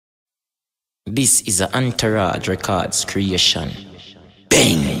This is a Antourage Records creation.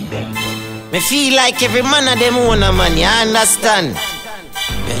 Bang! Me feel like every man of them own a man, you understand?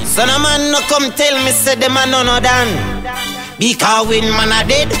 So no man no come tell me say them a none of them. Because when man a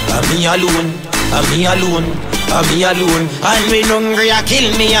dead, me alone, me alone, me alone. And when hungry a kill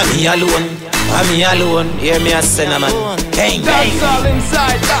me, me alone. Me alone, hear me a send a man. Bang, bang.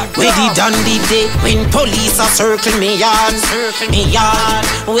 We did on the day when police a circle me yard, me yard.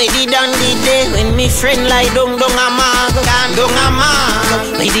 We did on the day when me friend lie down a mag,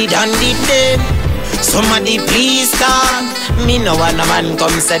 We did on the day. Somebody please stop. Me no want a man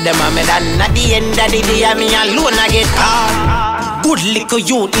come say them a me done. At the end of the day, me alone I get caught. Good little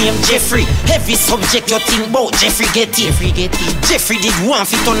youth named Jeffrey. Heavy subject you think about Jeffrey get it. Jeffrey did one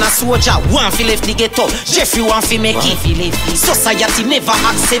fi turn a soldier, one fi left the ghetto. Jeffrey one fi make it. Society never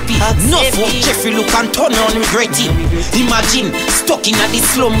accept it. No for Jeffrey look and turn on regret it. Imagine stuck in a the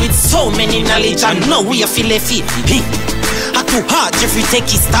slum with so many knowledge and no way fi left it. At too hard Jeffrey take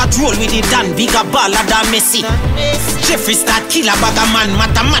it, start roll with it and bigger baller than Messi. Jeffrey start kill a bag of man,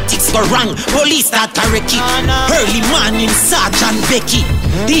 mathematics go wrong. Police start correct it. Early morning Sergeant Becky.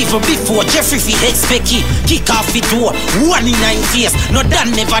 Even before Jeffrey fi expect it. Kick off it door, 1 in 9 face. No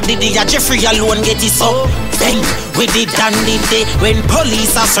Dan never did it, Jeffrey alone get it so. Bang, we did on the day when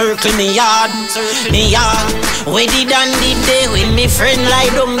police a circle me yard. Me yard, we did on the day when me friend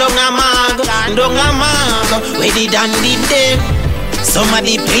lie down a mag. We did on the day.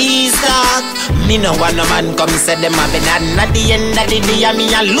 Somebody please talk. Me no want no man come say them a been done. At the end of the day,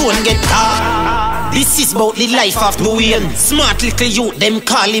 me alone get caught. This is about the life of Wayne. Smart little youth, them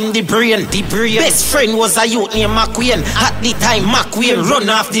call him the brain. Best friend was a youth named McQueen. At the time, McQueen run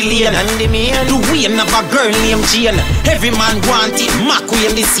off the lane. And the Wayne have a girl named Jane. Every man wanted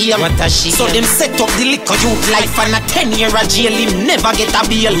McQueen the same. So them set up the little youth life and a 10-year jail. Him never get a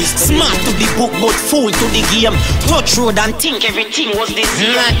bail. Smart to the book but fool to the game. Touch road and think everything was the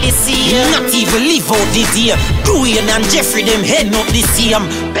same. Not even live out the day. Wayne and Jeffrey them head up the same.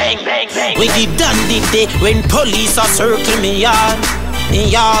 Bang, bang, bang. We did done the day when police a circle me yard. We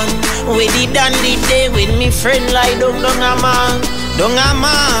did on the day when me friend lie down a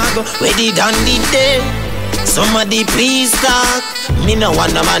mag. We did on the day. Somebody please talk. Me no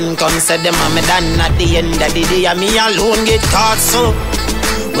want a man come say them a me done. At the end of the day, me alone get caught. So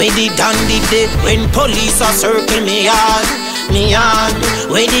we did on the day when police a circle me yard.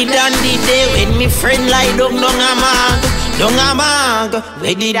 We did on the day when me friend lie down a mag.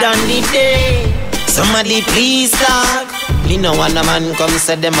 We did on the day. Somebody please talk. Me no want a man come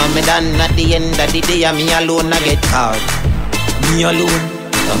say them a me done. At the end of the day, me alone I get caught. Me alone,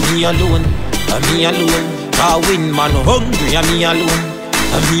 me alone, me alone. When man hungry, me alone,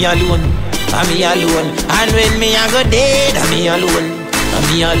 me alone, me alone. And when me a go dead, me alone,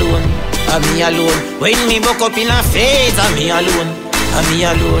 me alone, me alone. When me buck up in a face, me alone, me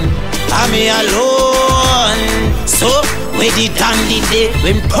alone, me alone. So we did on the day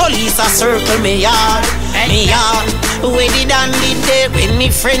when police a circle me yard. We did on the day when me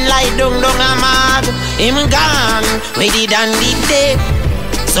friend lie down a mag. Him gone. We did on the day.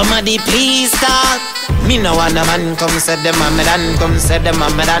 Somebody please talk. Me no want a man come say them a me done. Come say them a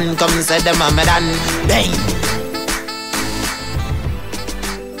me done. Come say them a me done. Bang.